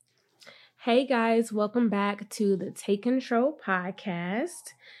Hey guys, welcome back to the Take Control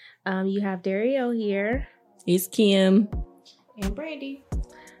podcast. You have Dario here. He's Kim. And Brandy.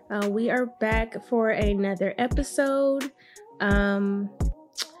 We are back for another episode. I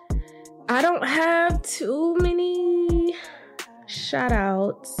don't have too many shout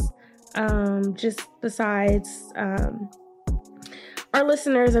outs. Just besides our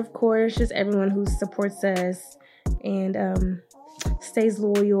listeners, of course, just everyone who supports us and stays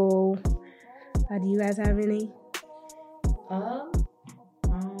loyal. Do you guys have any? I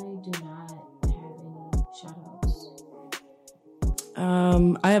do not have any shout-outs.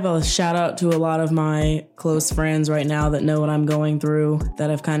 I have a shout out to a lot of my close friends right now that know what I'm going through,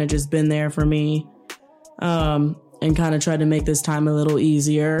 that have kind of just been there for me, and kind of tried to make this time a little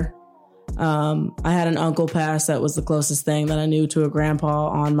easier. I had an uncle pass that was the closest thing that I knew to a grandpa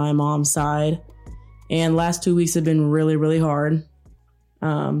on my mom's side. And last 2 weeks have been really, really hard.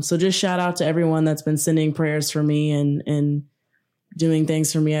 So just shout out to everyone that's been sending prayers for me and doing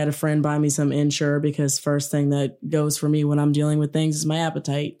things for me. I had a friend buy me some Ensure because first thing that goes for me when I'm dealing with things is my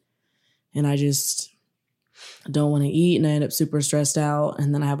appetite. And I just don't want to eat and I end up super stressed out.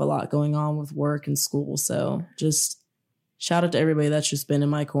 And then I have a lot going on with work and school. So just shout out to everybody that's just been in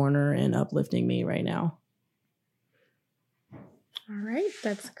my corner and uplifting me right now. All right,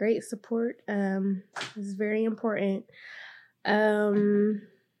 that's great support. It's very important.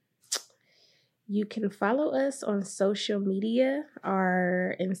 You can follow us on social media.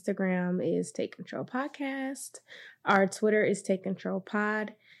 Our Instagram is Take Control Podcast. Our Twitter is Take Control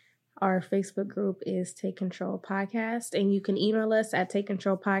Pod. Our Facebook group is Take Control Podcast. And you can email us at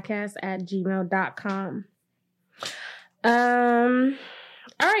takecontrolpodcast@gmail.com. All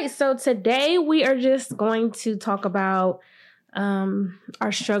right, so today we are just going to talk about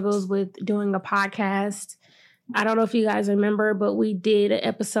our struggles with doing a podcast. I don't know if you guys remember, but we did an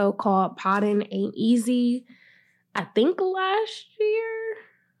episode called Podding Ain't Easy, I think last year.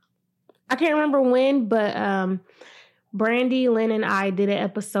 I can't remember when, but Brandy, Lynn, and I did an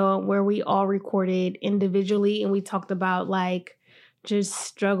episode where we all recorded individually and we talked about like just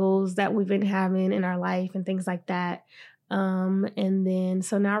struggles that we've been having in our life and things like that. And then,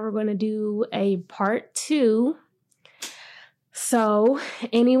 so now we're going to do a part 2. So,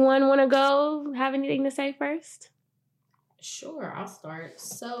 anyone want to go have anything to say first? Sure, I'll start.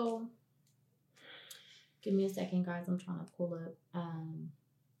 So, give me a second, guys. I'm trying to pull up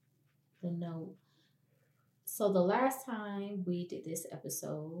the note. So, the last time we did this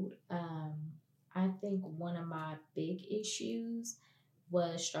episode, I think one of my big issues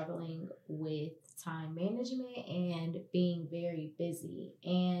was struggling with time management and being very busy.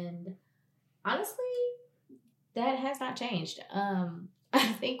 And honestly, that has not changed. I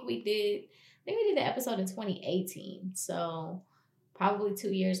think we did the episode in 2018. So probably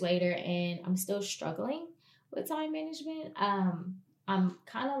 2 years later, and I'm still struggling with time management. I'm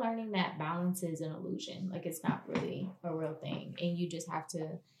kind of learning that balance is an illusion. Like it's not really a real thing. And you just have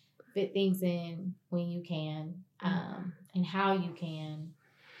to fit things in when you can, and how you can.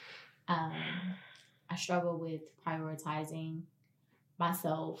 I struggle with prioritizing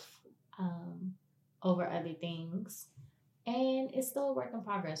myself, over other things, and it's still a work in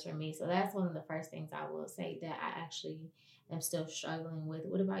progress for me. So that's one of the first things I will say that I actually am still struggling with.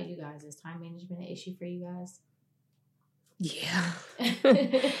 What about you guys? Is time management an issue for you guys? Yeah.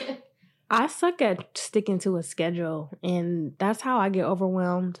 I suck at sticking to a schedule, and that's how I get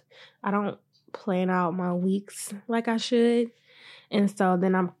overwhelmed. I don't plan out my weeks like I should, and so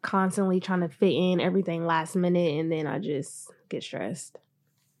then I'm constantly trying to fit in everything last minute, and then I just get stressed.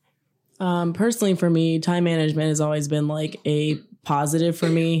 Personally, for me, time management has always been like a positive for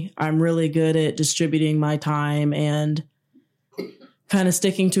me. I'm really good at distributing my time and kind of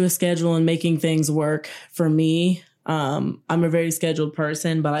sticking to a schedule and making things work for me. I'm a very scheduled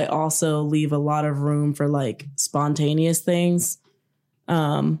person, but I also leave a lot of room for like spontaneous things.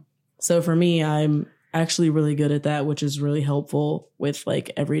 So for me, I'm actually really good at that, which is really helpful with like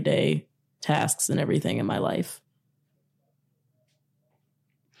everyday tasks and everything in my life.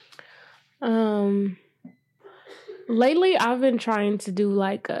 Lately I've been trying to do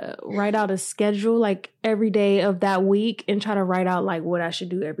like write out a schedule like every day of that week and try to write out like what I should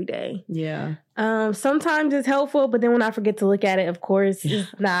do every day. Yeah. Sometimes it's helpful, but then when I forget to look at it, of course,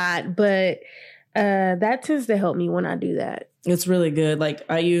 it's not. But that tends to help me when I do that. It's really good. Like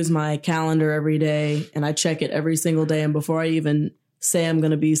I use my calendar every day and I check it every single day. And before I even say I'm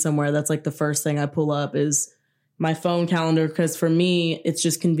going to be somewhere, that's like the first thing I pull up is my phone calendar. Because for me, it's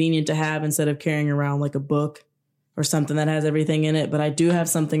just convenient to have instead of carrying around like a book or something that has everything in it. But I do have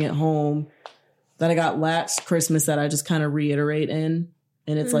something at home that I got last Christmas that I just kind of reiterate in.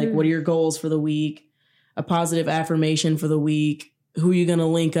 And it's like, what are your goals for the week? A positive affirmation for the week. Who are you going to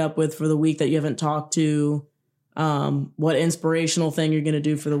link up with for the week that you haven't talked to? What inspirational thing you're going to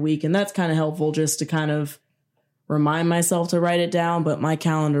do for the week. And that's kind of helpful just to kind of remind myself to write it down. But my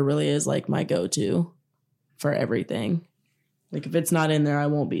calendar really is like my go-to for everything. Like if it's not in there, I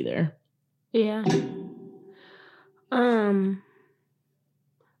won't be there. Yeah. I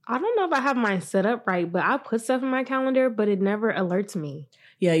don't know if I have mine set up right, but I put stuff in my calendar, but it never alerts me.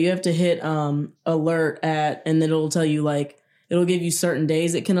 Yeah, you have to hit alert at, and then it'll tell you like, it'll give you certain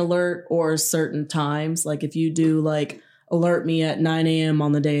days it can alert or certain times. Like if you do like alert me at 9 a.m.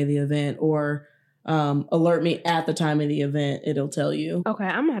 on the day of the event or alert me at the time of the event, it'll tell you. Okay,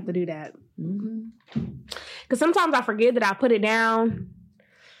 I'm gonna have to do that. Because sometimes I forget that I put it down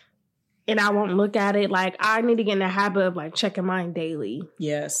and I won't look at it. Like I need to get in the habit of like checking mine daily.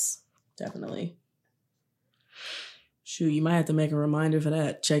 Yes, definitely. Shoot, you might have to make a reminder for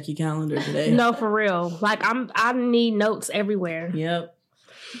that. Check your calendar today. No, for real. Like I need notes everywhere. Yep.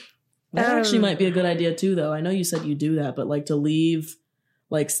 That actually might be a good idea too, though. I know you said you do that, but like to leave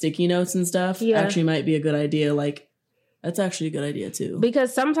like sticky notes and stuff actually might be a good idea. Like that's actually a good idea too.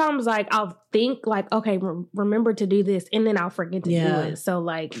 Because sometimes like I'll think like, okay, remember to do this, and then I'll forget to do it. So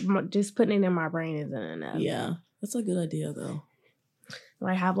like just putting it in my brain isn't enough. Yeah, that's a good idea though.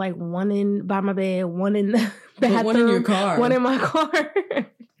 Like have like one in by my bed, one in the bathroom, one in your car, one in my car.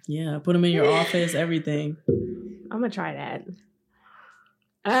 Yeah, put them in your office, everything. I'm gonna try that.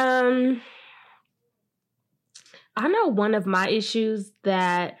 I know one of my issues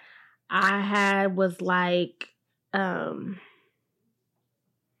that I had was like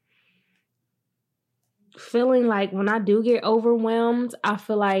feeling like when I do get overwhelmed, I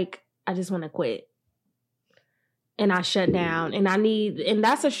feel like I just want to quit. And I shut down and and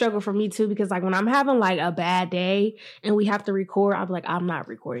that's a struggle for me too, because like when I'm having like a bad day and we have to record, I'm like, I'm not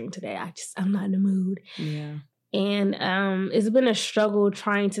recording today. I'm not in the mood. Yeah. And it's been a struggle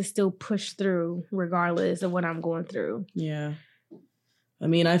trying to still push through regardless of what I'm going through. Yeah. I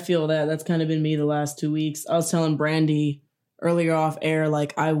mean, I feel that. That's kind of been me the last 2 weeks. I was telling Brandy earlier off air,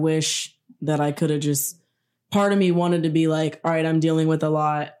 like, I wish that I could have just, part of me wanted to be like, all right, I'm dealing with a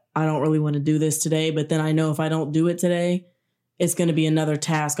lot. I don't really want to do this today. But then I know if I don't do it today, it's going to be another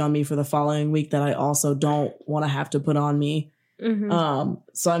task on me for the following week that I also don't want to have to put on me. Mm-hmm.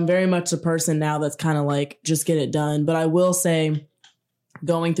 So I'm very much a person now that's kind of like, just get it done. But I will say,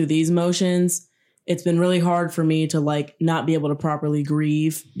 going through these motions, it's been really hard for me to like not be able to properly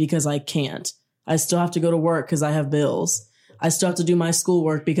grieve because I can't. I still have to go to work because I have bills. I still have to do my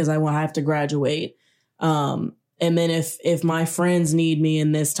schoolwork because I have to graduate. And then if my friends need me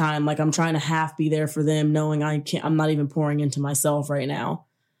in this time, like I'm trying to half be there for them, knowing I'm not even pouring into myself right now.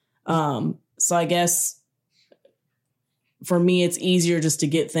 So I guess for me, it's easier just to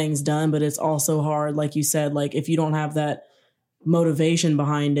get things done, but it's also hard. Like you said, like if you don't have that motivation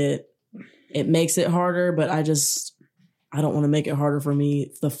behind it, it makes it harder, but I don't want to make it harder for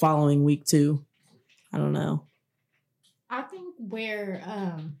me the following week too. I don't know. I think where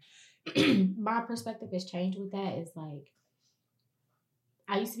my perspective has changed with that is like,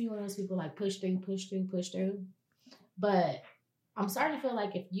 I used to be one of those people like push through. But I'm starting to feel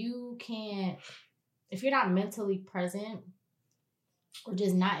like if you're not mentally present or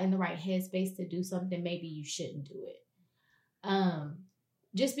just not in the right headspace to do something, maybe you shouldn't do it.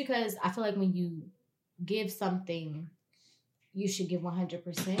 Just because I feel like when you give something, you should give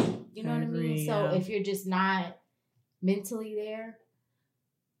 100%. You know what I mean? So if you're just not mentally there,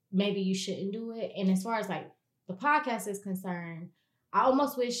 maybe you shouldn't do it. And as far as like the podcast is concerned, I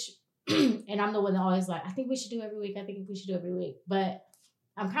almost wish, and I'm the one that always like, I think we should do every week. But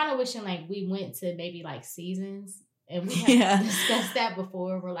I'm kind of wishing like we went to maybe like seasons. And we have discussed that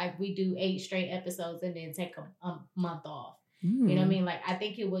before, where like we do 8 straight episodes and then take a month off. You know what I mean? Like, I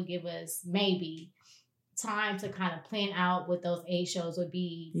think it would give us maybe time to kind of plan out what those 8 shows would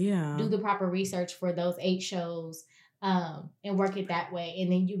be. Yeah. Do the proper research for those 8 shows and work it that way.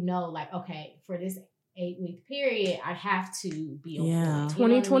 And then, like, okay, for this 8-week period, I have to be on. Yeah.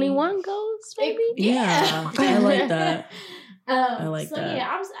 2021 goals, maybe? Yeah. I like that. I like that. So,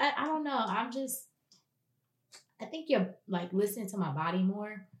 yeah, I don't know. I think you're, like, listening to my body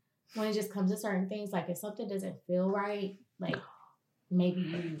more when it just comes to certain things. Like, if something doesn't feel right, like, maybe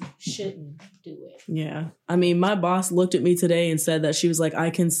you shouldn't do it. Yeah. I mean, my boss looked at me today and said that she was like,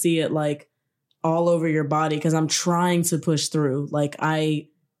 I can see it, like, all over your body because I'm trying to push through. Like, I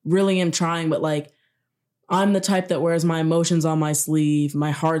really am trying, but, like, I'm the type that wears my emotions on my sleeve.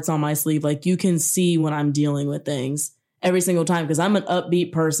 My heart's on my sleeve. Like, you can see when I'm dealing with things every single time because I'm an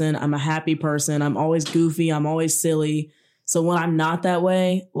upbeat person. I'm a happy person. I'm always goofy. I'm always silly. So when I'm not that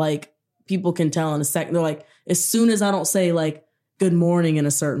way, like people can tell in a second. They're like, as soon as I don't say like good morning in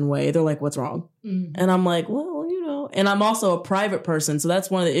a certain way, they're like, what's wrong? Mm-hmm. And I'm like, well, you know, and I'm also a private person. So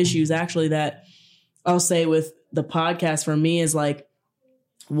that's one of the issues actually that I'll say with the podcast for me is like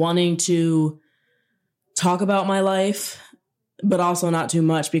wanting to talk about my life, but also not too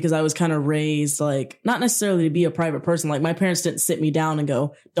much because I was kind of raised like not necessarily to be a private person. Like my parents didn't sit me down and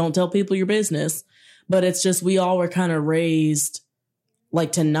go, don't tell people your business. But it's just we all were kind of raised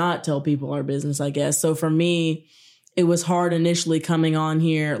like to not tell people our business, I guess. So for me, it was hard initially coming on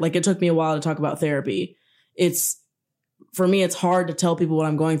here. Like it took me a while to talk about therapy. For me, it's hard to tell people what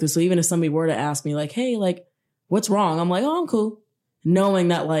I'm going through. So even if somebody were to ask me like, hey, like, what's wrong? I'm like, oh, I'm cool. Knowing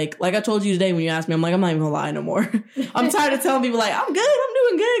that like I told you today when you asked me, I'm like, I'm not even gonna lie no more. I'm tired of telling people like, I'm good. I'm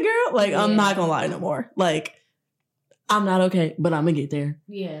doing good, girl. Like, I'm not gonna lie no more. Like, I'm not okay, but I'm gonna get there.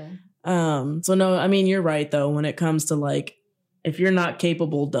 Yeah. So no, I mean, you're right though. When it comes to like, if you're not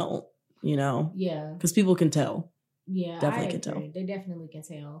capable, don't, you know? Yeah. Because people can tell. Yeah. Definitely can tell. They definitely can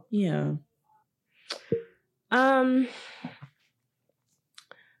tell. Yeah.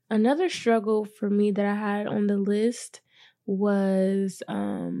 Another struggle for me that I had on the list was,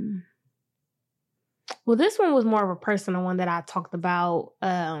 well, this one was more of a personal one that I talked about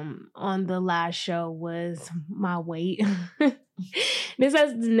on the last show was my weight. This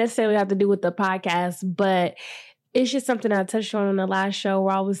doesn't necessarily have to do with the podcast, but it's just something I touched on in the last show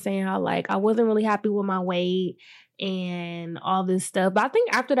where I was saying how like I wasn't really happy with my weight and all this stuff. But I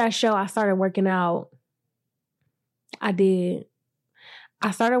think after that show, I started working out. I did.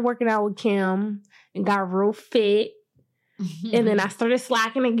 I started working out with Kim and got real fit. And then I started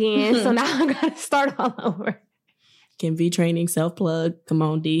slacking again. So now I got to start all over. Kim V training, self-plug. Come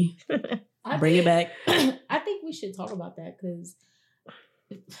on, D. Bring it back. I think we should talk about that because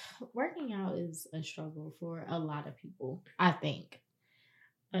working out is a struggle for a lot of people, I think.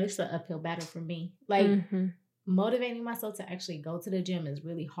 It's an uphill battle for me. Like, motivating myself to actually go to the gym is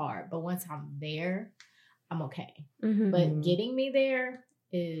really hard. But once I'm there, I'm okay. But getting me there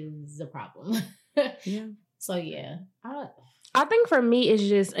is a problem. Yeah. So, yeah. I think for me, it's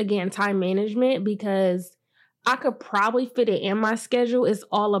just, again, time management because I could probably fit it in my schedule. It's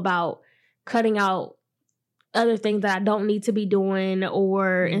all about cutting out other things that I don't need to be doing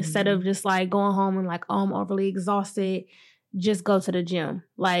or instead of just like going home and like, oh, I'm overly exhausted, just go to the gym.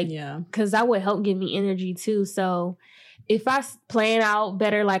 Like, because that would help give me energy too. So if I plan out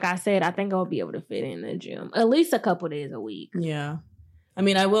better, like I said, I think I'll be able to fit in the gym at least a couple days a week. Yeah. I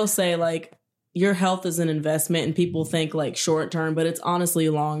mean, I will say like your health is an investment and people think like short term, but it's honestly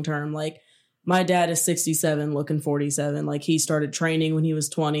long term. Like my dad is 67 looking 47. Like he started training when he was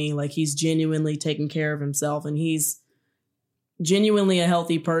 20. Like he's genuinely taking care of himself and he's genuinely a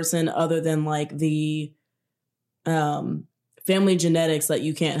healthy person other than like the family genetics that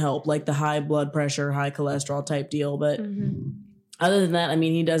you can't help, like the high blood pressure, high cholesterol type deal. But other than that, I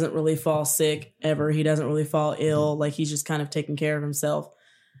mean, he doesn't really fall sick ever. He doesn't really fall ill. Like he's just kind of taking care of himself.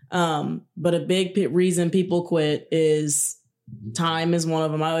 But a big reason people quit is time is one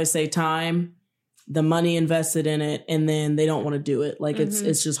of them. I always say time, the money invested in it, and then they don't want to do it. Like it's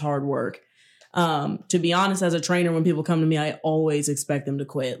just hard work. To be honest, as a trainer, when people come to me, I always expect them to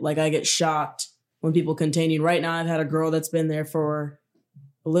quit. Like I get shocked when people continue. Right now, I've had a girl that's been there for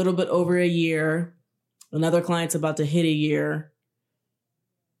a little bit over a year. Another client's about to hit a year.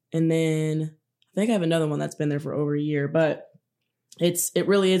 And then I think I have another one that's been there for over a year, but it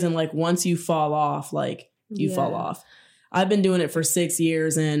really isn't like once you fall off, like you fall off. I've been doing it for 6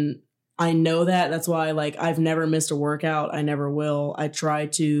 years and I know that. That's why like I've never missed a workout. I never will. I try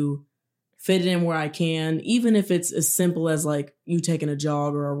to fit it in where I can, even if it's as simple as like you taking a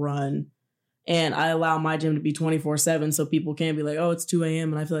jog or a run. And I allow my gym to be 24/7 so people can't be like, oh, it's 2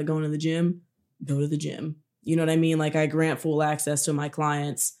 a.m. and I feel like going to the gym. Go to the gym. You know what I mean? Like I grant full access to my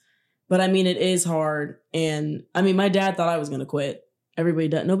clients. But I mean, it is hard. And I mean, my dad thought I was going to quit. Everybody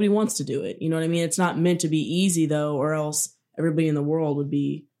does. Nobody wants to do it. You know what I mean? It's not meant to be easy though, or else everybody in the world would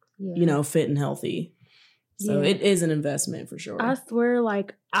be, you know, fit and healthy. So it is an investment for sure. I swear,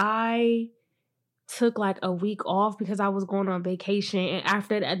 like I took like a week off because I was going on vacation. And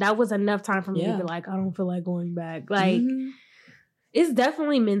after that was enough time for me to be like, I don't feel like going back. Like it's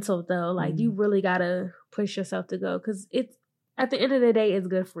definitely mental though. Like you really got to push yourself to go because it's at the end of the day, it's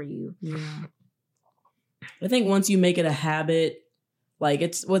good for you. Yeah. I think once you make it a habit, like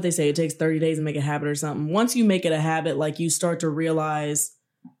it's what they say, it takes 30 days to make a habit or something. Once you make it a habit, like you start to realize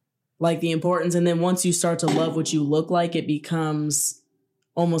like the importance. And then once you start to love what you look like, it becomes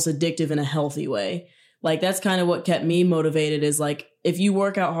almost addictive in a healthy way. Like that's kind of what kept me motivated is like if you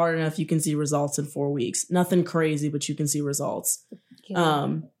work out hard enough, you can see results in 4 weeks. Nothing crazy, but you can see results.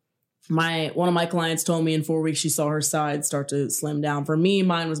 Yeah. One of my clients told me in 4 weeks she saw her sides start to slim down. For me,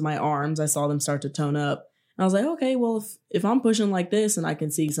 mine was my arms. I saw them start to tone up. And I was like, okay, well, if I'm pushing like this and I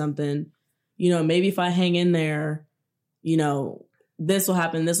can see something, maybe if I hang in there, this will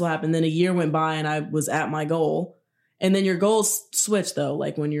happen. Then a year went by and I was at my goal. And then your goals switch though,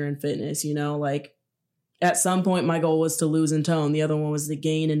 like when you're in fitness, like at some point my goal was to lose and tone. The other one was to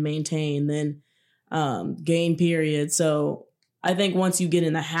gain and maintain, then gain period. So I think once you get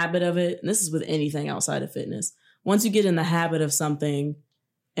in the habit of it, and this is with anything outside of fitness, once you get in the habit of something,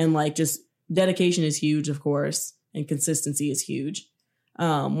 and like just dedication is huge, of course, and consistency is huge.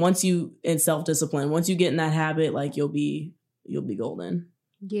 And self-discipline, once you get in that habit, like you'll be golden.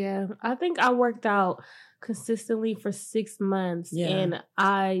 Yeah. I think I worked out consistently for 6 months and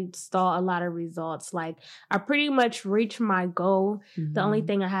I saw a lot of results. Like I pretty much reached my goal. Mm-hmm. The only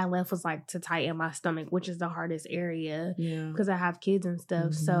thing I had left was like to tighten my stomach, which is the hardest area because I have kids and stuff.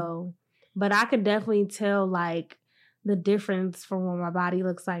 Mm-hmm. So, but I could definitely tell like the difference from what my body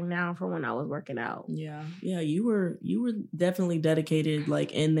looks like now from when I was working out. Yeah. Yeah. You were definitely dedicated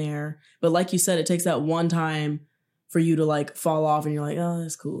like in there. But like you said, it takes that one time for you to like fall off and you're like, oh,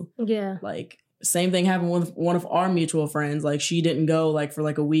 that's cool. Yeah. Like same thing happened with one of our mutual friends. Like she didn't go like for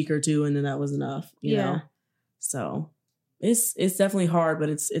like a week or two and then that was enough, you know? So it's definitely hard, but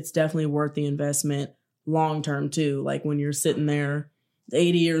it's definitely worth the investment long-term too. Like when you're sitting there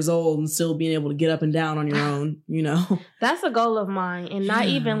 80 years old and still being able to get up and down on your own, That's a goal of mine. And not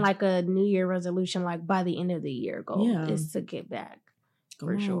even like a New Year resolution, like by the end of the year goal is to get back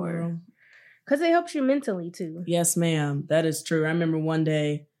for sure. Because it helps you mentally too. Yes, ma'am. That is true. I remember one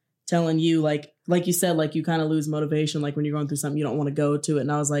day telling you, like you said, like you kind of lose motivation, like when you're going through something, you don't want to go to it.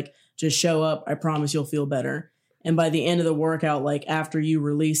 And I was like, just show up. I promise you'll feel better. And by the end of the workout, like after you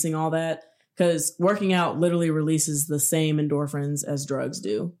releasing all that, because working out literally releases the same endorphins as drugs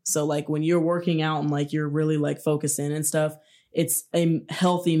do. So like when you're working out and like you're really like focusing and stuff, it's a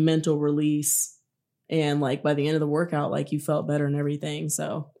healthy mental release. And like by the end of the workout, like you felt better and everything.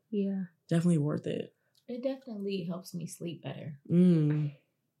 So yeah, definitely worth it. It definitely helps me sleep better.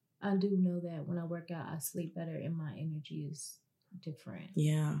 I do know that when I work out, I sleep better and my energy is different.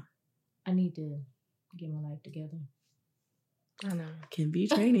 Yeah. I need to get my life together. I know. Can be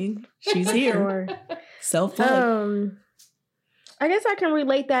training. She's here. Self-plug. I guess I can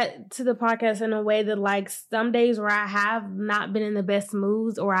relate that to the podcast in a way that like some days where I have not been in the best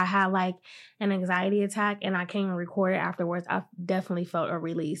moods or I had like an anxiety attack and I came and recorded afterwards, I definitely felt a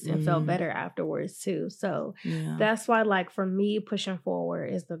release and felt better afterwards too. So that's why like for me, pushing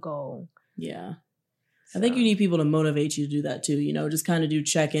forward is the goal. Yeah. So. I think you need people to motivate you to do that too, just kind of do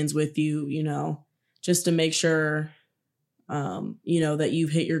check-ins with you, just to make sure that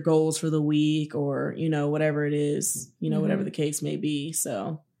you've hit your goals for the week or, whatever it is, whatever the case may be.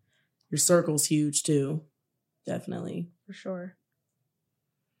 So your circle's huge too. Definitely. For sure.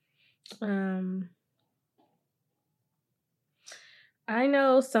 I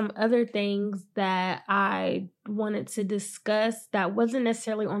know some other things that I wanted to discuss that wasn't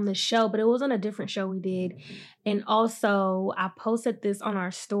necessarily on the show, but it was on a different show we did. And also I posted this on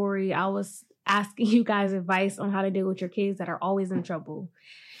our story. I was asking you guys advice on how to deal with your kids that are always in trouble.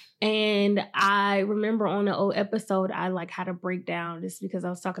 And I remember on the old episode, I like had a breakdown just because I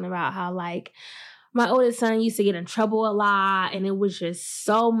was talking about how like my oldest son used to get in trouble a lot and it was just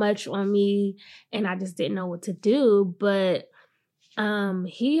so much on me and I just didn't know what to do. But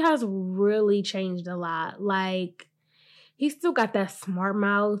he has really changed a lot. Like he still got that smart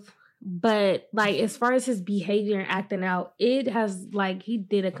mouth. But like as far as his behavior and acting out, it has like he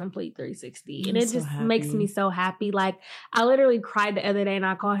did a complete 360. And it so just makes me so happy. Like I literally cried the other day and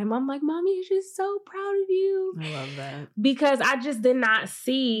I called him. I'm like, Mommy is just so proud of you. I love that. Because I just did not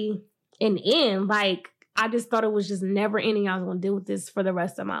see an end. Like I just thought it was just never ending. I was gonna deal with this for the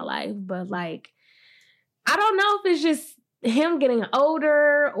rest of my life. But like I don't know if it's just him getting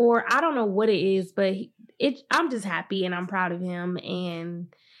older or I don't know what it is, but I'm just happy and I'm proud of him. And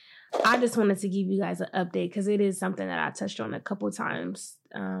I just wanted to give you guys an update because it is something that I touched on a couple of times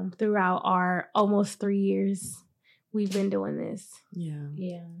throughout our almost 3 years we've been doing this.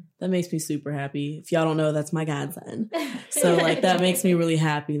 Yeah. That makes me super happy. If y'all don't know, that's my godson. So like that makes me really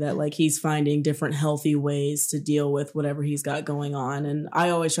happy that like he's finding different healthy ways to deal with whatever he's got going on. And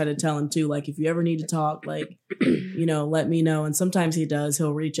I always try to tell him too, like if you ever need to talk, like, let me know. And sometimes he does,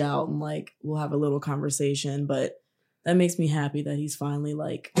 he'll reach out and like we'll have a little conversation, but that makes me happy that he's finally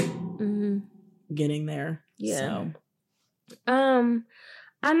like getting there. Yeah. So.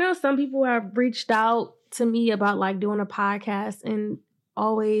 I know some people have reached out to me about like doing a podcast, and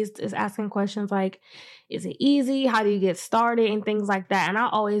always is asking questions like, is it easy? How do you get started? And things like that. And I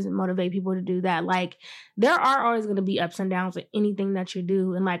always motivate people to do that. Like, there are always going to be ups and downs with anything that you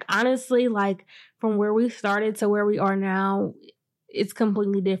do. And like, honestly, like from where we started to where we are now, it's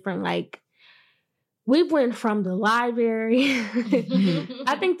completely different. Like, we went from the library,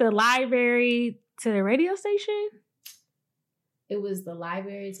 I think the library to the radio station. It was the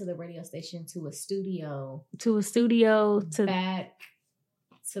library to the radio station to a studio. To back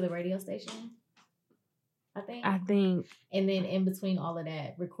to the radio station. I think. And then in between all of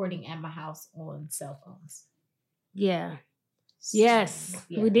that, recording at my house on cell phones. Yeah. Yes.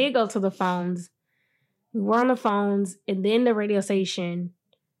 Yeah. We did go to the phones. We were on the phones, and then the radio station,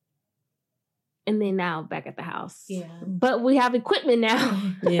 and then now back at the house. Yeah. But we have equipment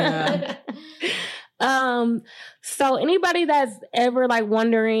now. Yeah. So anybody that's ever like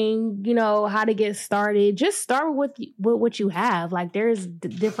wondering, you know, how to get started, just start with what you have. Like, there's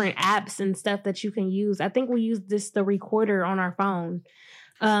different apps and stuff that you can use. I think we use the recorder on our phone.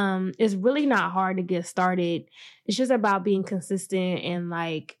 It's really not hard to get started. It's just about being consistent and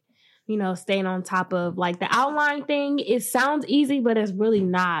like, you know, staying on top of like the outline thing. It sounds easy, but it's really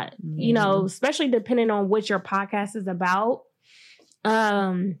not, you know, especially depending on what your podcast is about.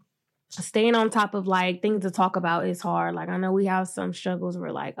 Staying on top of like things to talk about is hard. Like, I know we have some struggles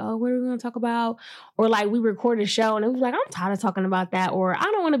where like, oh, what are we going to talk about? Or like we record a show and it was like, I'm tired of talking about that. Or I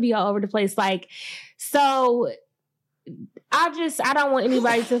don't want to be all over the place. Like, so I don't want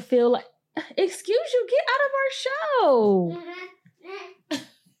anybody to feel like, excuse you, get out of our show.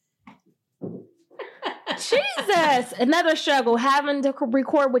 Jesus. Another struggle, having to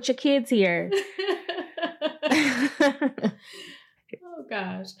record with your kids here. Oh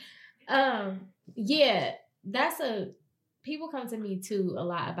gosh. Yeah, people come to me too a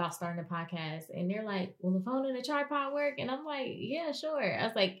lot about starting a podcast, and they're like, will the phone and the tripod work? And I'm like, yeah, sure. I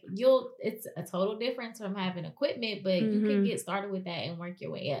was like, it's a total difference from having equipment, but you can get started with that and work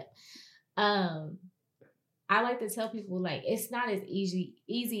your way up. I like to tell people, like, it's not as easy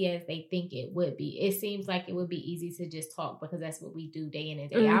as they think it would be. It seems like it would be easy to just talk because that's what we do day in and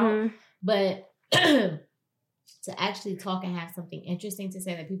day out. But to actually talk and have something interesting to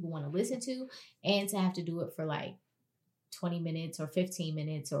say that people want to listen to, and to have to do it for like 20 minutes or 15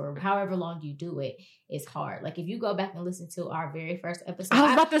 minutes or however long you do it, is hard. Like, if you go back and listen to our very first episode, I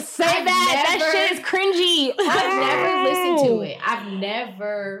was about to say that shit is cringy. I've never listened to it. I've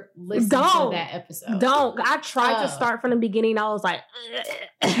never listened to that episode. I tried to start from the beginning. I was like,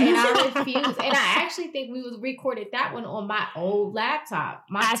 and I refused. And I actually think we recorded that one on my old laptop,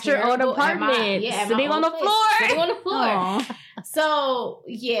 at your old apartment, sitting on the floor. So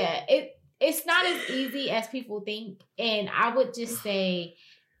yeah, it's not as easy as people think. And I would just say,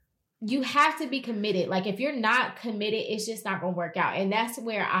 you have to be committed. Like, if you're not committed, it's just not going to work out. And that's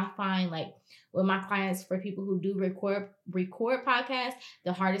where I find, like, with my clients, for people who do record podcasts,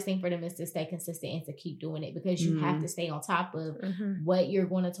 the hardest thing for them is to stay consistent and to keep doing it, because you have to stay on top of what you're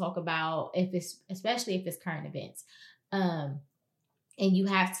going to talk about, especially if it's current events. And you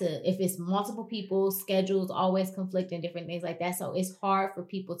have to, if it's multiple people, schedules always conflict and different things like that. So it's hard for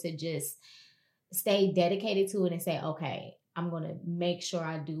people to just stay dedicated to it and say, okay, I'm going to make sure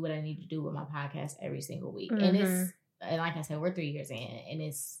I do what I need to do with my podcast every single week. And like I said, we're 3 years in, and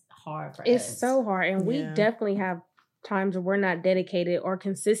it's hard for us. It's so hard. And we definitely have times where we're not dedicated or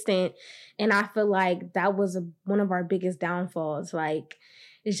consistent. And I feel like that was one of our biggest downfalls. Like,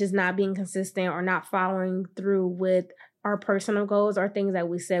 it's just not being consistent or not following through with our personal goals or things that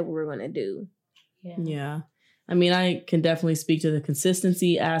we said we were going to do. Yeah. I mean, I can definitely speak to the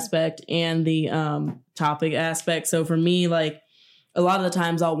consistency aspect and the topic aspect. So for me, like, a lot of the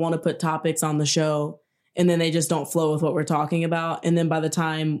times I'll want to put topics on the show and then they just don't flow with what we're talking about. And then by the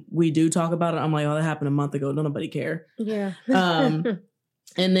time we do talk about it, I'm like, oh, that happened a month ago. Don't nobody care. Yeah. And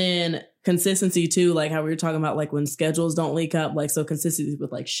then consistency too, like how we were talking about, like when schedules don't leak up, like, so consistency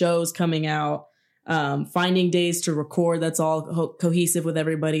with like shows coming out, finding days to record that's all cohesive with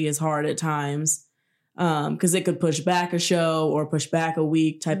everybody is hard at times. Because it could push back a show or push back a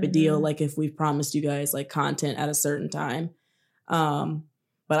week type of deal. Like, if we've promised you guys like content at a certain time.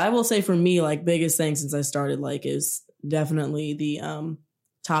 But I will say for me, like, biggest thing since I started, like, is definitely the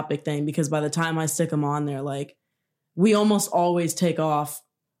topic thing, because by the time I stick them on there, like, we almost always take off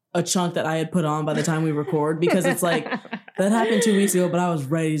a chunk that I had put on by the time we record, because it's like, that happened 2 weeks ago, but I was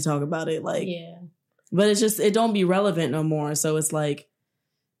ready to talk about it. Like, but it's just, it don't be relevant no more. So it's like,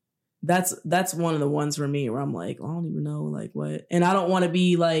 that's one of the ones for me where I'm like, well, I don't even know like what, and I don't want to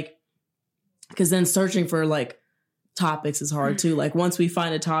be like, because then searching for like topics is hard too. Like, once we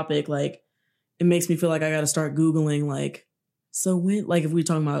find a topic, like, it makes me feel like I got to start Googling, like, so when, like, if we're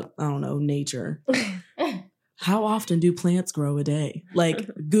talking about, I don't know, nature, how often do plants grow a day? Like,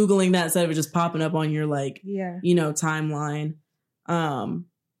 Googling that instead of it just popping up on your, like, you know, timeline.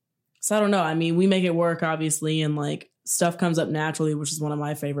 So I don't know. I mean, we make it work, obviously, and, like, stuff comes up naturally, which is one of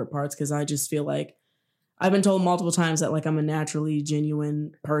my favorite parts, because I just feel like I've been told multiple times that, like, I'm a naturally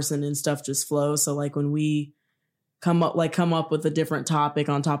genuine person and stuff just flows. So, like, when we come up with a different topic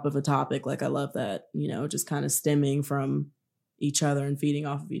on top of a topic, like, I love that, you know, just kind of stemming from each other and feeding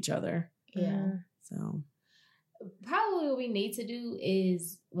off of each other. Yeah. So probably what we need to do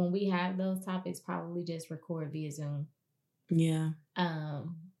is when we have those topics, probably just record via Zoom. Yeah.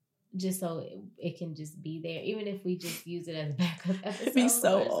 Just so it can just be there, even if we just use it as a backup episode. It'd be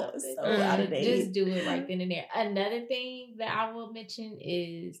so out of date. Just do it right then and there. Another thing that I will mention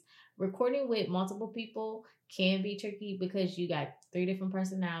is recording with multiple people can be tricky because you got 3 different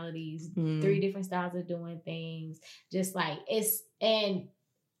personalities, 3 different styles of doing things. Just like and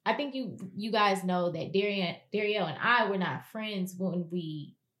I think you guys know that Darielle and I were not friends before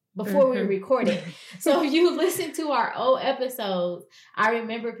we recorded. So if you listen to our old episodes, I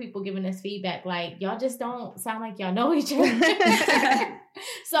remember people giving us feedback like, y'all just don't sound like y'all know each other.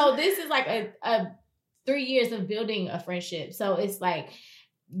 So this is like a 3 years of building a friendship. So it's like,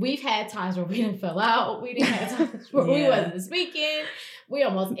 we've had times where we didn't fell out. We didn't have times where we wasn't speaking. We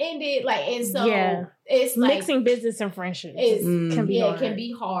almost ended. Like, and so it's like mixing business and friendship can be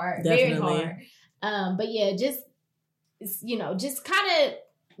hard. Definitely. Very hard. But yeah, just, you know, just kind of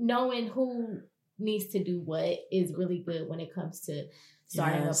knowing who needs to do what is really good when it comes to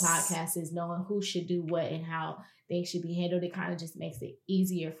starting a podcast, is knowing who should do what and how things should be handled. It kind of just makes it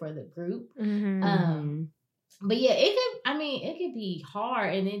easier for the group. But yeah, it could be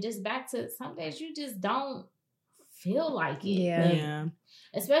hard. And then just back to some days you just don't feel like it. Yeah.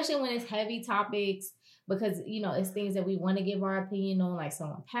 Especially when it's heavy topics, because, you know, it's things that we want to give our opinion on, like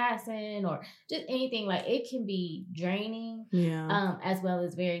someone passing or just anything. Like, it can be draining, as well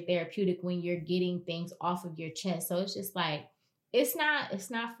as very therapeutic when you're getting things off of your chest. So it's just like, it's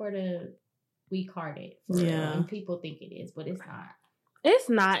not for the weak-hearted. And people think it is, but it's not. It's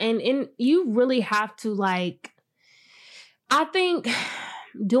not. And you really have to, like, I think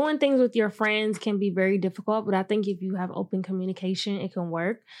doing things with your friends can be very difficult, but I think if you have open communication, it can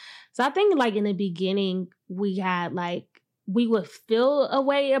work. So I think, like, in the beginning, we had, like, we would feel a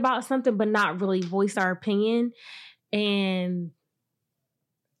way about something, but not really voice our opinion. And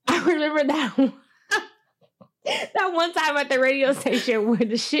I remember that one time at the radio station where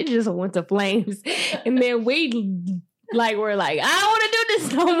the shit just went to flames. And then we, like, were like, I don't want to do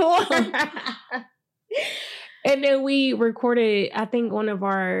this no more. And then we recorded, I think, one of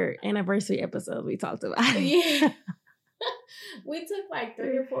our anniversary episodes we talked about. Yeah. We took like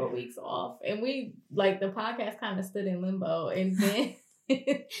 3 or 4 weeks off, and we, like, the podcast kind of stood in limbo. And then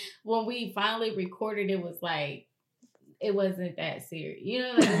when we finally recorded, it was like, it wasn't that serious. You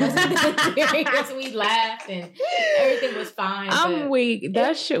know, like, it wasn't that serious. We laughed and everything was fine. I'm weak.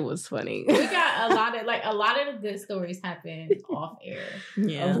 That shit was funny. We got a lot of the good stories happened off air.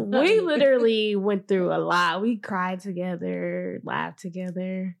 Yeah. We literally went through a lot. We cried together, laughed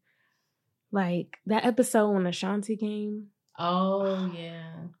together. Like, that episode when Ashanti came. Oh,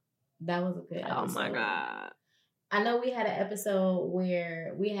 yeah. That was a good episode. Oh, my God. I know we had an episode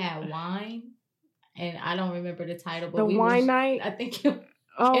where we had wine, and I don't remember the title. But the wine night? I think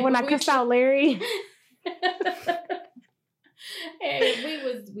when I cussed out Larry. And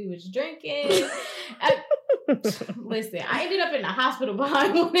we was drinking. Listen, I ended up in the hospital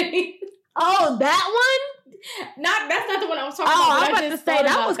behind one of these. Oh, that one? That's not the one I was talking about. Oh, I was about to say,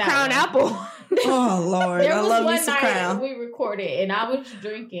 that was Crown Apple. Oh, Lord. I love me some Crown. We recorded, and I was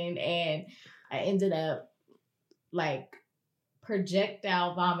drinking, and I ended up, like,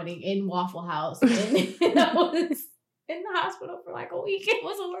 projectile vomiting in Waffle House. And I was in the hospital for like a week. It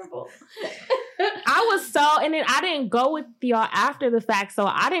was horrible. I was and then I didn't go with y'all after the fact, so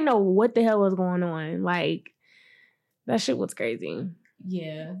I didn't know what the hell was going on. Like, that shit was crazy.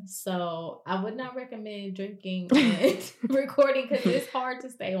 Yeah, so I would not recommend drinking and recording because it's hard to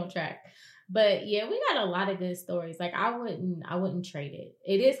stay on track. But yeah, we got a lot of good stories. Like, I wouldn't trade it.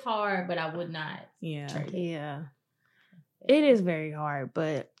 It is hard, but I would not trade it. Yeah. It is very hard,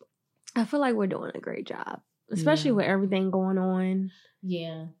 but I feel like we're doing a great job, especially with everything going on.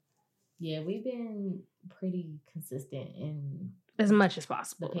 Yeah. Yeah, we've been pretty consistent in as much as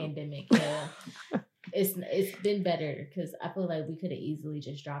possible. The pandemic, yeah. It's been better because I feel like we could have easily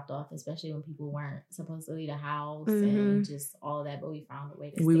just dropped off, especially when people weren't supposed to leave the house and just all of that. But we found a way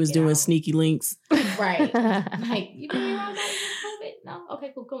to. We was doing sneaky links, right? Like, you been around COVID? No?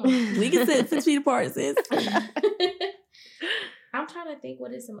 Okay, cool. Come on. We can sit 6 feet apart, sis. I'm trying to think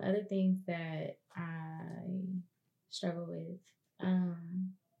what is some other things that I struggle with.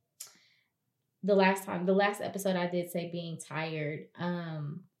 The last episode I did say being tired.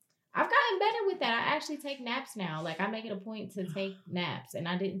 I've gotten better with that. I actually take naps now. Like I make it a point to take naps, and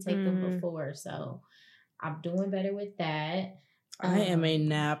I didn't take them before, so I'm doing better with that. I am a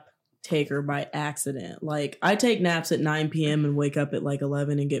nap taker by accident. Like I take naps at 9 p.m. and wake up at like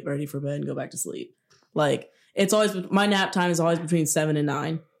 11 and get ready for bed and go back to sleep. Like it's always, my nap time is always between 7 and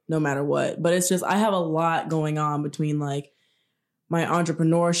 9, no matter what. But it's just, I have a lot going on between like my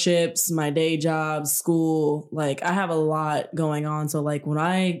entrepreneurships, my day jobs, school. Like I have a lot going on. So like when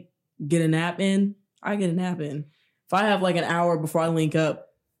I get a nap in, I get a nap in. If I have like an hour before I link up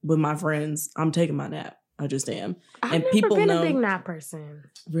with my friends, I'm taking my nap. I just am. I've and never people been know, a big nap person.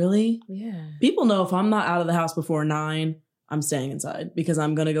 Really? Yeah. People know if I'm not out of the house before 9, I'm staying inside because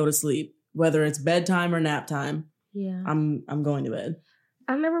I'm going to go to sleep. Whether it's bedtime or nap time, yeah, I'm going to bed.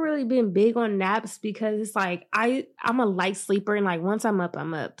 I've never really been big on naps because it's like I'm a light sleeper, and like once I'm up,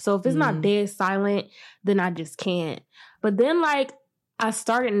 I'm up. So if it's not dead silent, then I just can't. But then like I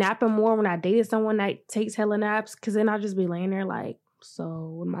started napping more when I dated someone that takes hella naps, because then I'll just be laying there like, so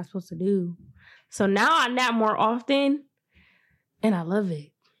what am I supposed to do? So now I nap more often, and I love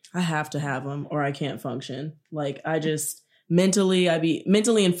it. I have to have them or I can't function. Like I just mentally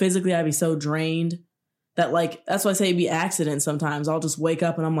and physically I'd be so drained that like, that's why I say it'd be accidents sometimes. I'll just wake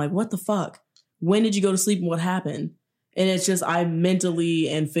up and I'm like, what the fuck? When did you go to sleep and what happened? And it's just, I mentally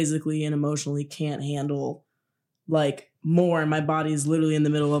and physically and emotionally can't handle like more. And my body is literally in the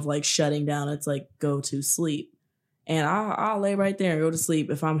middle of like shutting down. It's like, go to sleep. And I'll lay right there and go to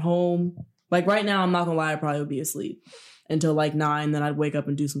sleep. If I'm home, like right now, I'm not gonna lie, I probably would be asleep until like 9. Then I'd wake up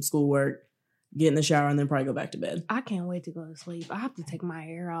and do some schoolwork, get in the shower, and then probably go back to bed. I can't wait to go to sleep. I have to take my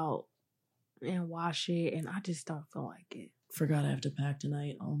hair out and wash it, and I just don't feel like it. Forgot I have to pack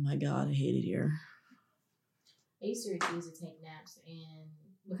tonight. Oh my God, I hate it here. I used to refuse to take naps, and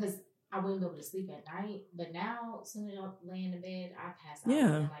because I wouldn't be able to sleep at night. But now, as soon as I lay in the bed, I pass out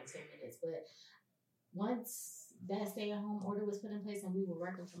in like 10 minutes. But once that stay-at-home order was put in place and we were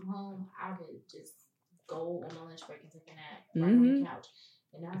working from home, I would just go on my lunch break and take a nap right on the couch.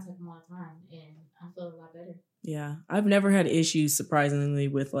 And now I take them all the time, and I feel a lot better. Yeah, I've never had issues, surprisingly,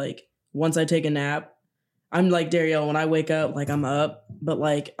 with like, once I take a nap, I'm like Darielle, when I wake up, like I'm up, but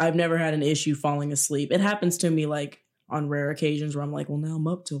like I've never had an issue falling asleep. It happens to me like on rare occasions where I'm like, well, now I'm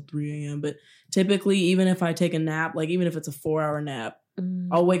up till 3 a.m. But typically, even if I take a nap, like even if it's a 4-hour nap,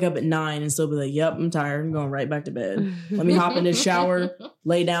 I'll wake up at 9 and still be like, yep, I'm tired. I'm going right back to bed. Let me hop in the shower,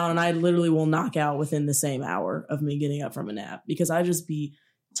 lay down, and I literally will knock out within the same hour of me getting up from a nap because I just be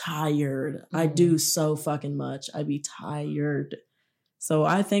tired. I do so fucking much. I be tired. So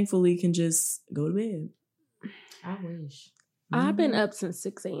I thankfully can just go to bed. I wish. I've been up since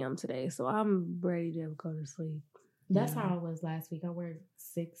 6 a.m. today, so I'm ready to go to sleep. That's how I was last week. I worked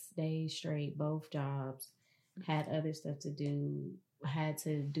 6 days straight, both jobs. Had other stuff to do. Had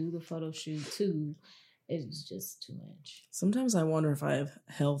to do the photo shoot too. It was just too much. Sometimes I wonder if I have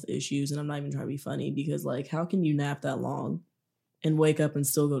health issues, and I'm not even trying to be funny because like, how can you nap that long and wake up and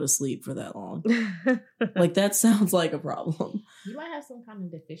still go to sleep for that long? Like that sounds like a problem. You might have some kind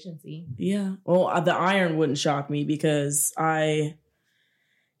of deficiency. Yeah. Well, the iron wouldn't shock me because I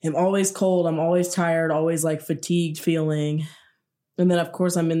am always cold. I'm always tired, always like fatigued feeling. And then, of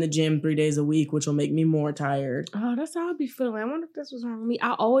course, I'm in the gym 3 days a week, which will make me more tired. Oh, that's how I be feeling. I wonder if that's what's wrong with me.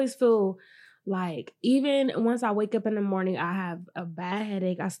 I always feel like, even once I wake up in the morning, I have a bad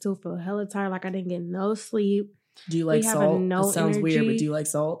headache. I still feel hella tired, like I didn't get no sleep. Do you like salt? No it sounds energy. weird, but do you like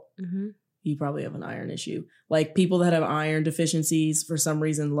salt? Mm-hmm. You probably have an iron issue. Like people that have iron deficiencies, for some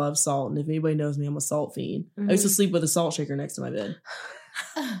reason, love salt. And if anybody knows me, I'm a salt fiend. Mm-hmm. I used to sleep with a salt shaker next to my bed.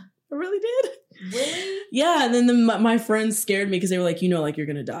 I really did. Really? Yeah, and then my friends scared me because they were like, like you're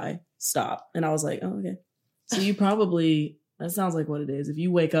going to die. Stop. And I was like, oh, okay. So you probably, that sounds like what it is. If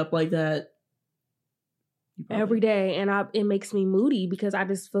you wake up like that. Every day. And it makes me moody because I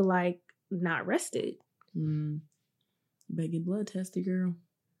just feel like not rested. You better get blood tested, girl.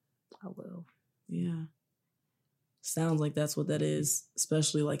 I will. Yeah. Sounds like that's what that is.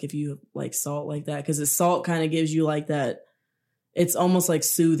 Especially like if you like salt like that. Because the salt kind of gives you like that. It's almost like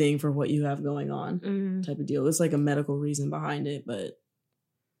soothing for what you have going on type of deal. It's like a medical reason behind it, but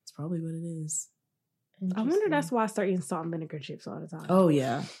it's probably what it is. I wonder that's why I start eating salt and vinegar chips all the time. Oh,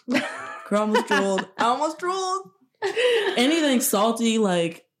 yeah. I almost drooled. Anything salty,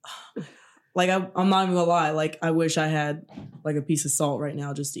 like I'm not even gonna lie. Like, I wish I had like a piece of salt right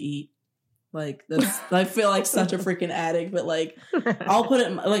now just to eat. Like that's I feel like such a freaking addict, but like I'll put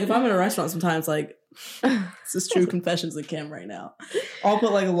it like if I'm in a restaurant sometimes, like this is true confessions of Kim right now. I'll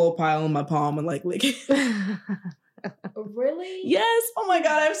put like a little pile in my palm and like lick it. Really? Yes. Oh my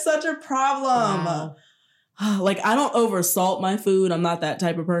God, I have such a problem. Wow. Like I don't over salt my food. I'm not that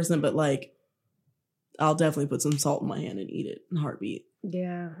type of person, but like I'll definitely put some salt in my hand and eat it in a heartbeat.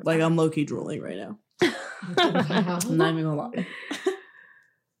 Yeah. Like I'm low-key drooling right now. Wow. I'm not even gonna lie.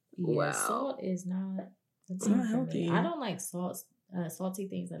 Yeah, Wow. salt is not. It's not healthy. I don't like salty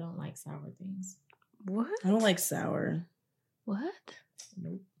things. I don't like sour things. What? I don't like sour. What?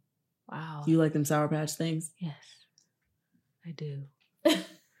 Nope. Wow. You like them Sour Patch things? Yes, I do. I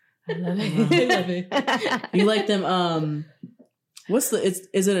love I it. love it. You like them? What's the?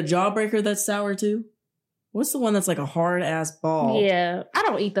 Is it a Jawbreaker that's sour too? What's the one that's like a hard ass ball? Yeah, I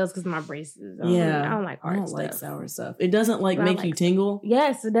don't eat those because my braces. I don't like hard I don't stuff. like sour stuff. It doesn't like But I make like you tingle.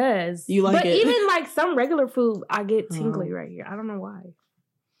 Yes, it does. You like but it? even like some regular food, I get tingly right here. I don't know why.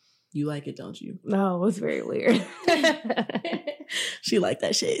 You like it, don't you? No, it's very weird. She like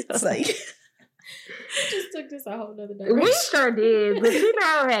that shit. It's like Just took this a whole nother We direction. sure did, but you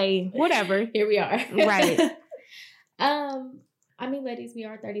know, hey, whatever. Here we are. Right. I mean, ladies, we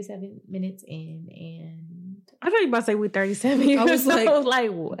are 37 minutes in, and I thought you were about to say we're 37. I was like,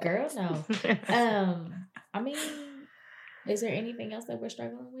 what? girl, no. I mean, is there anything else that we're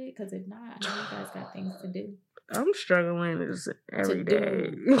struggling with? Because if not, I know you guys got things to do. I'm struggling just every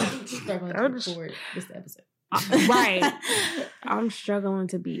day. I'm struggling to record this episode. Right. I'm struggling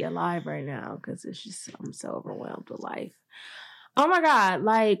to be alive right now because it's just, I'm so overwhelmed with life. Oh my God.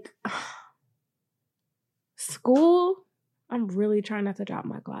 Like, school, I'm really trying not to drop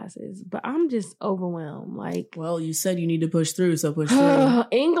my classes, but I'm just overwhelmed. Like, well, you said you need to push through, so push through.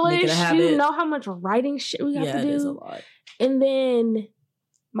 English, you habit. know how much writing shit we have to do? It is a lot. And then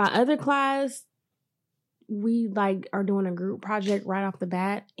my other class, we like are doing a group project right off the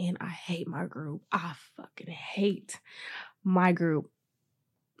bat, and I hate my group. I fucking hate my group.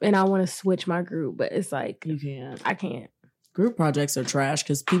 And I want to switch my group, but it's like You can't. I can't. Group projects are trash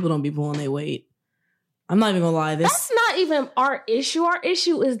because people don't be pulling their weight. I'm not even gonna lie. That's not even our issue. Our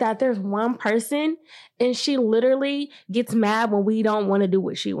issue is that there's one person and she literally gets mad when we don't want to do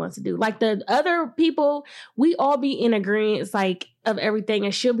what she wants to do. Like the other people, we all be in agreement, it's like of everything,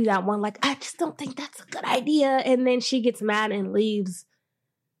 and she'll be that one like, I just don't think that's a good idea. And then she gets mad and leaves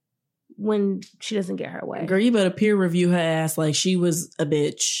when she doesn't get her way. Girl, you better peer review her ass like she was a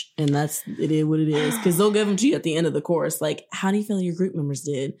bitch, and it is what it is. Because they'll give them to you at the end of the course. Like, how do you feel your group members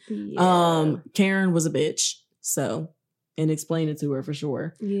did? Yeah. Karen was a bitch, so and explain it to her for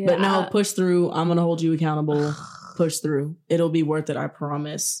sure. Yeah, But no, push through. I'm gonna hold you accountable. Push through. It'll be worth it. I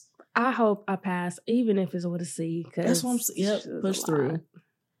promise. I hope I pass, even if it's with a C. That's what I'm saying. Yep, push through.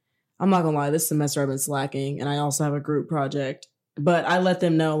 I'm not gonna lie. This semester I've been slacking, and I also have a group project. But I let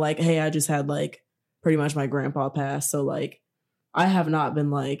them know, like, hey, I just had, like, pretty much my grandpa pass. So, like, I have not been,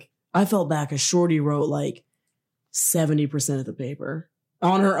 like, I felt bad because Shorty wrote, like, 70% of the paper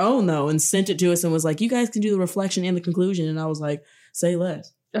on her own, though, and sent it to us and was like, you guys can do the reflection and the conclusion. And I was like, say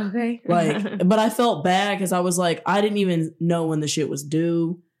less. Okay. Like, but I felt bad because I was like, I didn't even know when the shit was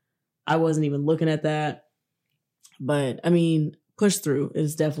due. I wasn't even looking at that. But, I mean, push through.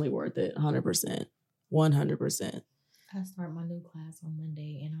 It's definitely worth it. 100%. 100%. I start my new class on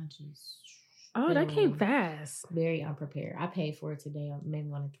Monday, and I just Oh, that came fast. very unprepared. I paid for it today. I made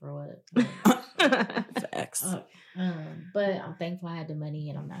me want to throw up. Facts. But I'm thankful I had the money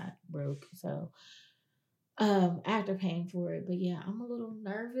and I'm not broke. So after paying for it, but yeah, I'm a little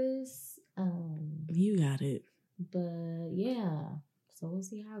nervous. You got it. But yeah, so we'll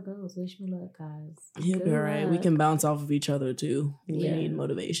see how it goes. Wish me luck, guys. He'll be all right. We can bounce off of each other too. We Yeah. need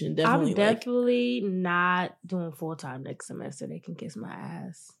motivation. I'm Definitely. definitely not doing full time next semester. They can kiss my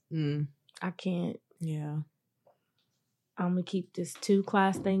ass. I can't. Yeah. I'm gonna keep this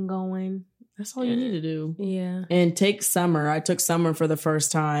 2-class thing going. That's all you need to do. Yeah. And take summer. I took summer for the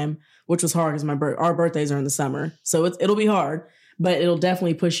first time, which was hard because our birthdays are in the summer. So it'll be hard, but it'll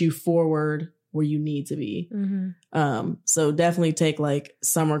definitely push you forward where you need to be. Mm-hmm. So definitely take like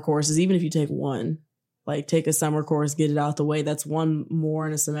summer courses, even if you take one, like take a summer course, get it out the way. That's one more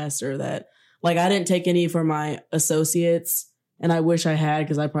in a semester that like I didn't take any for my associates, and I wish I had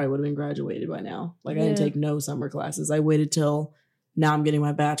because I probably would have been graduated by now. Like I didn't take no summer classes. I waited till now I'm getting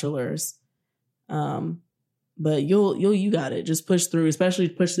my bachelor's. But you got it. Just push through, especially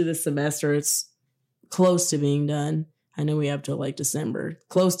push through this semester. It's close to being done. I know we have till like December,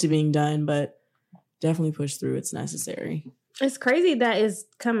 close to being done, but definitely push through. It's necessary. It's crazy that it's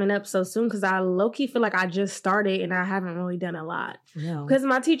coming up so soon because I low-key feel like I just started and I haven't really done a lot. Yeah. Because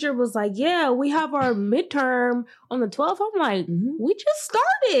my teacher was like, yeah, we have our midterm on the 12th. I'm like, we just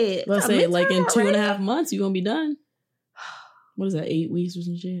started. Let's say like in 2.5 months, you're going to be done. What is that, 8 weeks or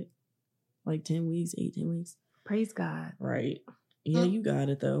some shit? Like 10 weeks, 10 weeks. Praise God. Right. Yeah, you got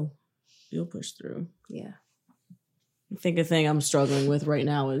it though. You'll push through. Yeah. I think a thing I'm struggling with right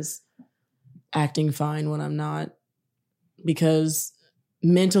now is acting fine when I'm not. Because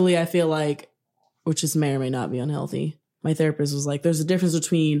mentally I feel like, which just may or may not be unhealthy. My therapist was like, there's a difference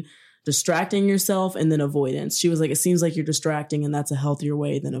between distracting yourself and then avoidance. She was like, it seems like you're distracting and that's a healthier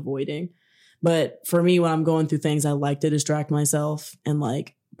way than avoiding. But for me, when I'm going through things, I like to distract myself and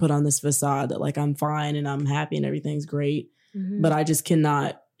like put on this facade that like I'm fine and I'm happy and everything's great. Mm-hmm. But I just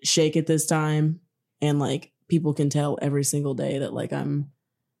cannot shake it this time. And like people can tell every single day that like I'm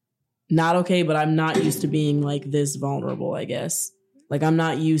not okay, but I'm not used to being like this vulnerable, I guess. Like I'm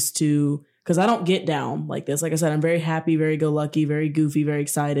not used to, because I don't get down like this. Like I said, I'm very happy, very go lucky, very goofy, very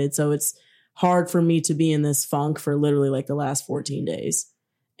excited. So it's hard for me to be in this funk for literally like the last 14 days.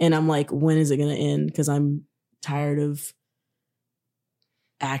 And I'm like, when is it going to end? Because I'm tired of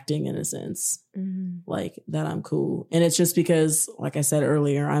acting in a sense, like that I'm cool. And it's just because, like I said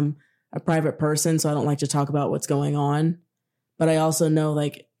earlier, I'm a private person, so I don't like to talk about what's going on. But I also know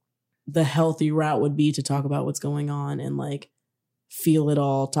like the healthy route would be to talk about what's going on and like feel it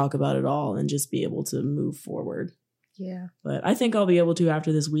all, talk about it all, and just be able to move forward. Yeah. But I think I'll be able to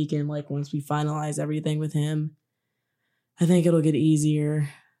after this weekend, like once we finalize everything with him. I think it'll get easier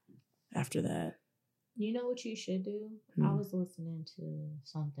after that. You know what you should do? I was listening to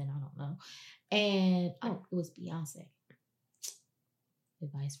something, I don't know. And it was Beyonce.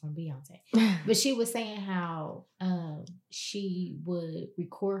 Advice from Beyonce. But she was saying how she would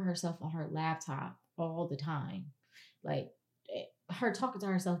record herself on her laptop all the time. Like her talking to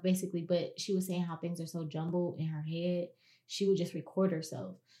herself basically, but she was saying how things are so jumbled in her head. She would just record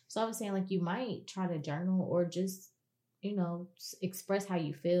herself. So I was saying like you might try to journal or just, you know, express how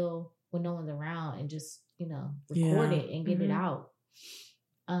you feel when no one's around and just, you know, record it and get it out.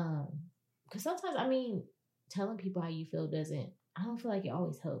 Because sometimes, I mean, telling people how you feel I don't feel like it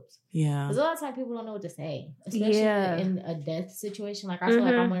always helps. Yeah. Because a lot of times people don't know what to say, especially in a death situation. Like, I feel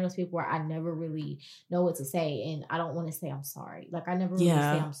like I'm one of those people where I never really know what to say, and I don't want to say I'm sorry. Like, I never really say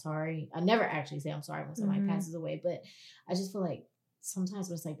I'm sorry. I never actually say I'm sorry when somebody passes away, but I just feel like sometimes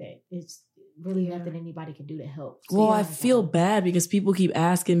when it's like that, it's really nothing anybody can do to help. So well, I feel bad because people keep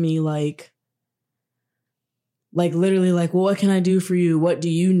asking me like literally like, well, what can I do for you? What do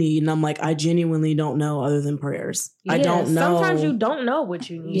you need? And I'm like, I genuinely don't know other than prayers. I don't know. Sometimes you don't know what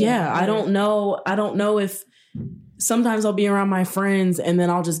you need. Yeah, I don't know. I don't know if sometimes I'll be around my friends and then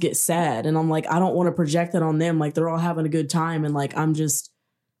I'll just get sad. And I'm like, I don't want to project it on them. Like they're all having a good time. And like, I'm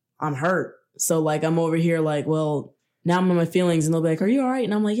hurt. So like, I'm over here like, well, now I'm in my feelings and they'll be like, are you all right?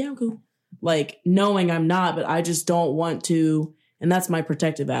 And I'm like, yeah, I'm cool. Like knowing I'm not, but I just don't want to. And that's my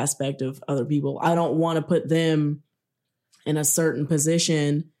protective aspect of other people. I don't want to put them in a certain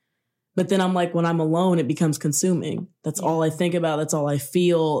position. But then I'm like, when I'm alone, it becomes consuming. That's all I think about. That's all I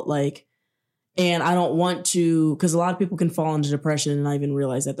feel like. And I don't want to, because a lot of people can fall into depression and not even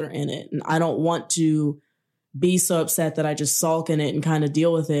realize that they're in it. And I don't want to be so upset that I just sulk in it and kind of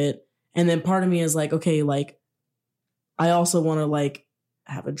deal with it. And then part of me is like, okay, like, I also want to like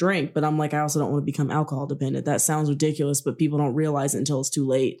have a drink, but I'm like, I also don't want to become alcohol dependent. That sounds ridiculous, but people don't realize it until it's too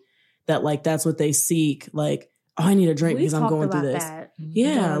late that like, that's what they seek. Like, oh, I need a drink because I'm going through this.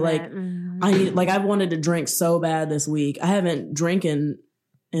 Yeah. Like I need, like, I've wanted to drink so bad this week. I haven't drinking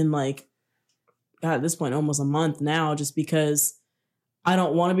in like, God, at this point, almost a month now, just because I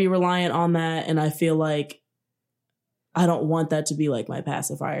don't want to be reliant on that. And I feel like I don't want that to be like my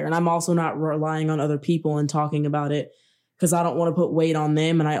pacifier. And I'm also not relying on other people and talking about it because I don't want to put weight on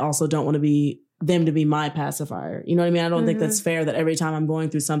them. And I also don't want to be them to be my pacifier. You know what I mean? I don't think that's fair that every time I'm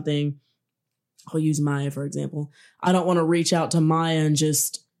going through something, I'll use Maya, for example. I don't want to reach out to Maya and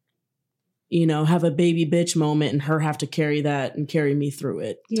just, you know, have a baby bitch moment and her have to carry that and carry me through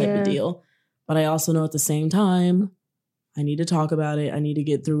it type of deal. But I also know at the same time, I need to talk about it. I need to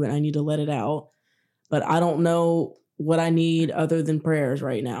get through it. I need to let it out. But I don't know what I need other than prayers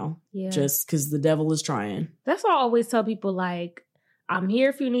right now. Yeah. Just because the devil is trying. That's why I always tell people, like, I'm here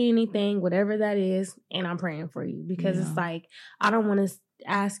if you need anything, whatever that is, and I'm praying for you. Because it's like, I don't want to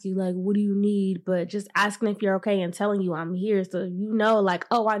ask you, like, what do you need? But just asking if you're okay and telling you I'm here. So you know, like,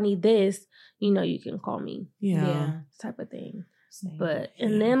 oh, I need this. You know, you can call me. Yeah. Type of thing. Same. But,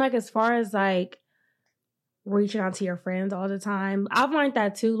 and then, like, as far as, like, reaching out to your friends all the time. I've learned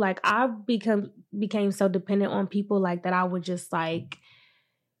that too. Like I've became so dependent on people like that I would just like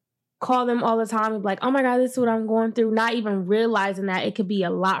call them all the time and be like, oh my God, this is what I'm going through. Not even realizing that it could be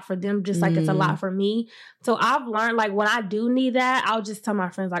a lot for them, just like it's a lot for me. So I've learned like when I do need that, I'll just tell my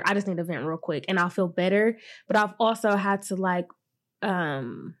friends like, I just need to vent real quick and I'll feel better. But I've also had to like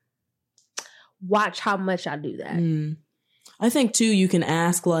watch how much I do that. I think too, you can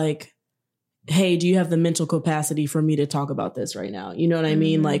ask like, hey, do you have the mental capacity for me to talk about this right now? You know what I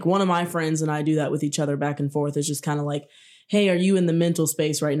mean? Like one of my friends and I do that with each other back and forth. It's just kind of like, hey, are you in the mental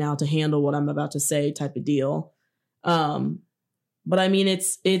space right now to handle what I'm about to say type of deal? But I mean,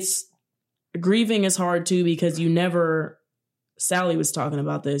 it's grieving is hard too, because Sally was talking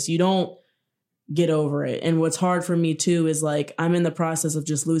about this. You don't get over it. And what's hard for me too is like, I'm in the process of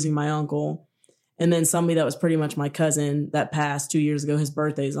just losing my uncle. And then somebody that was pretty much my cousin that passed 2 years ago, his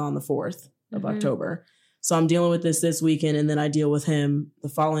birthday's on the 4th of October. So I'm dealing with this weekend, and then I deal with him the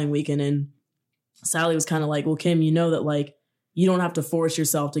following weekend. And Sally was kind of like, well, Kim, you know that like, you don't have to force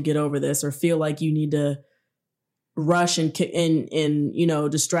yourself to get over this or feel like you need to rush and you know,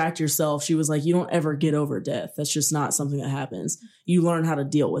 distract yourself. She was like, you don't ever get over death. That's just not something that happens. You learn how to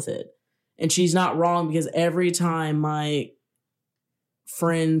deal with it. And she's not wrong, because every time my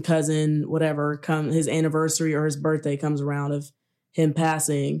friend, cousin, whatever, his anniversary or his birthday comes around of him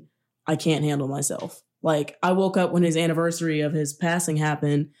passing, I can't handle myself. Like I woke up when his anniversary of his passing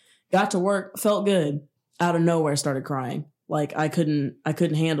happened, got to work, felt good, out of nowhere started crying. Like I couldn't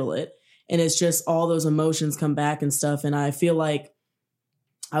handle it. And it's just all those emotions come back and stuff. And I feel like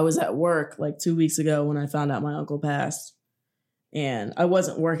I was at work like 2 weeks ago when I found out my uncle passed. And I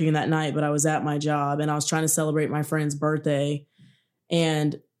wasn't working that night, but I was at my job and I was trying to celebrate my friend's birthday.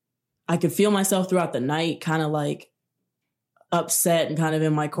 And I could feel myself throughout the night kind of like upset and kind of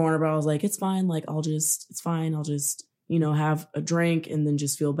in my corner, but I was like, it's fine. Like it's fine. I'll just, you know, have a drink and then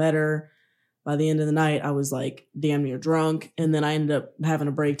just feel better. By the end of the night, I was like damn near drunk. And then I ended up having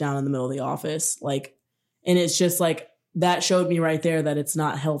a breakdown in the middle of the office. Like, and it's just like, that showed me right there that it's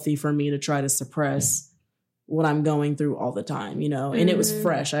not healthy for me to try to suppress what I'm going through all the time, you know? And it was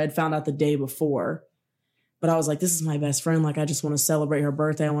fresh. I had found out the day before, but I was like, this is my best friend. Like, I just want to celebrate her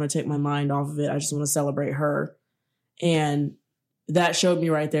birthday. I want to take my mind off of it. I just want to celebrate her. And that showed me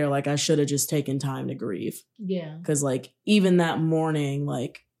right there, like, I should have just taken time to grieve. Yeah. Because, like, even that morning,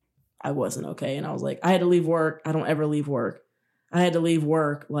 like, I wasn't okay. And I was like, I had to leave work. I don't ever leave work. I had to leave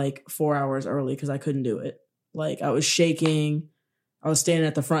work like 4 hours early because I couldn't do it. Like I was shaking. I was standing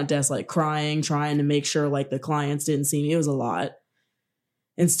at the front desk, like crying, trying to make sure like the clients didn't see me. It was a lot.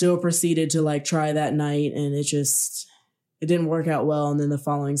 And still proceeded to like try that night. And it didn't work out well. And then the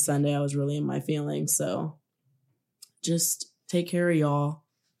following Sunday, I was really in my feelings. So just take care of y'all.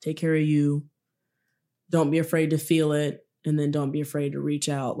 Take care of you. Don't be afraid to feel it. And then don't be afraid to reach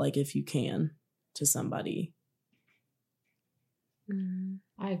out, like if you can, to somebody.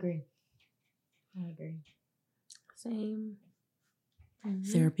 I agree. Same.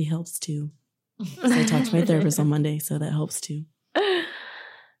 Therapy helps too. I talked to my therapist on Monday, so that helps too.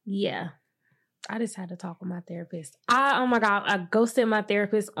 Yeah. I just had to talk with my therapist. Oh my God, I ghosted my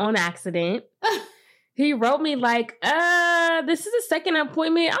therapist on accident. He wrote me like, this is the second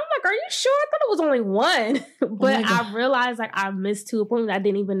appointment. I'm like, are you sure? I thought it was only one. But I realized like I missed 2 appointments. I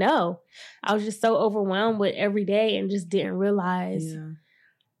didn't even know. I was just so overwhelmed with every day and just didn't realize.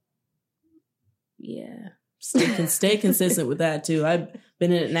 Yeah. Stay consistent with that too. I've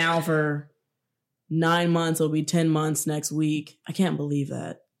been in it now for 9 months. It'll be 10 months next week. I can't believe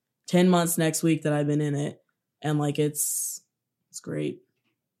that. 10 months next week that I've been in it. And like, it's great.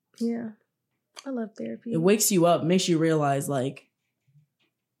 Yeah. I love therapy. It wakes you up, makes you realize, like,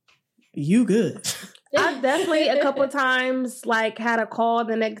 you good. I definitely a couple times, like, had a call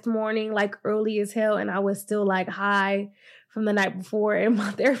the next morning, like, early as hell, and I was still, like, high from the night before, and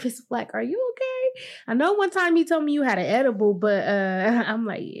my therapist was like, are you okay? I know one time you told me you had an edible, but I'm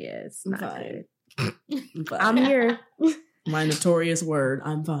like, yeah, it's not good. I'm here. My notorious word,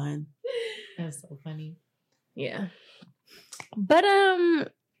 I'm fine. That's so funny. Yeah. But,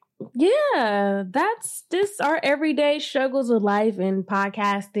 yeah, that's just our everyday struggles with life and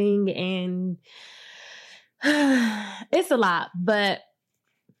podcasting, and it's a lot. But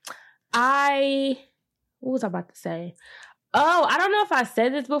what was I about to say? Oh, I don't know if I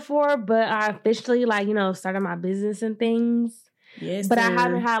said this before, but I officially started my business and things. Yes, but I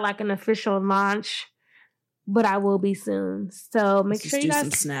haven't had like an official launch, but I will be soon. So make sure you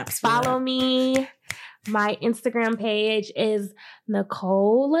guys follow me. My Instagram page is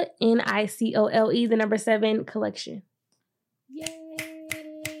Nicole, Nicole, 7 collection.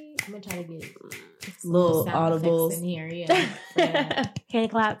 Yay! I'm gonna try to get some little sound effects audibles in here. Yeah. Hand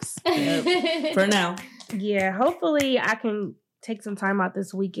claps. Yep. For now. Yeah, hopefully I can take some time out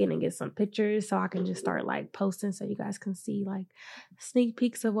this weekend and get some pictures so I can just start like posting so you guys can see like sneak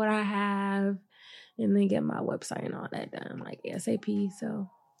peeks of what I have and then get my website and all that done like ASAP. So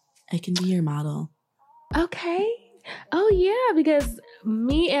I can be your model. okay. Oh yeah, because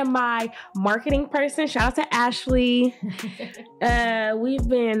me and my marketing person, shout out to Ashley, we've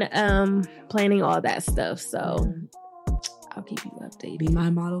been planning all that stuff. So I'll keep you updated. Be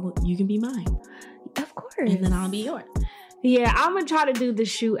my model, you can be mine. Of course. And then I'll be yours. Yeah, I'm gonna try to do the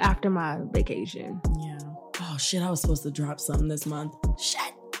shoot after my vacation. Yeah. Oh shit, I was supposed to drop something this month.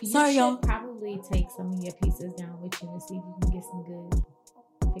 Shit. You Sorry, y'all. Probably take some of your pieces down with you and see if you can get some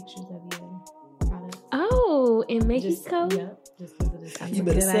good pictures of your product. Oh, in Mexico? Yep. Just because of this. That's You a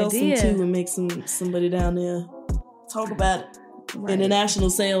better good sell idea. some too and make somebody down there talk about it. Right. International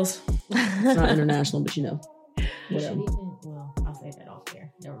sales. It's not international, but you know. You should Whatever. even, well, I'll say that off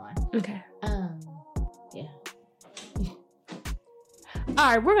here. Never mind. Okay. Yeah. All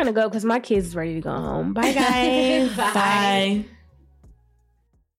right, we're gonna go because my kids is ready to go home. Bye, guys. Bye. Bye.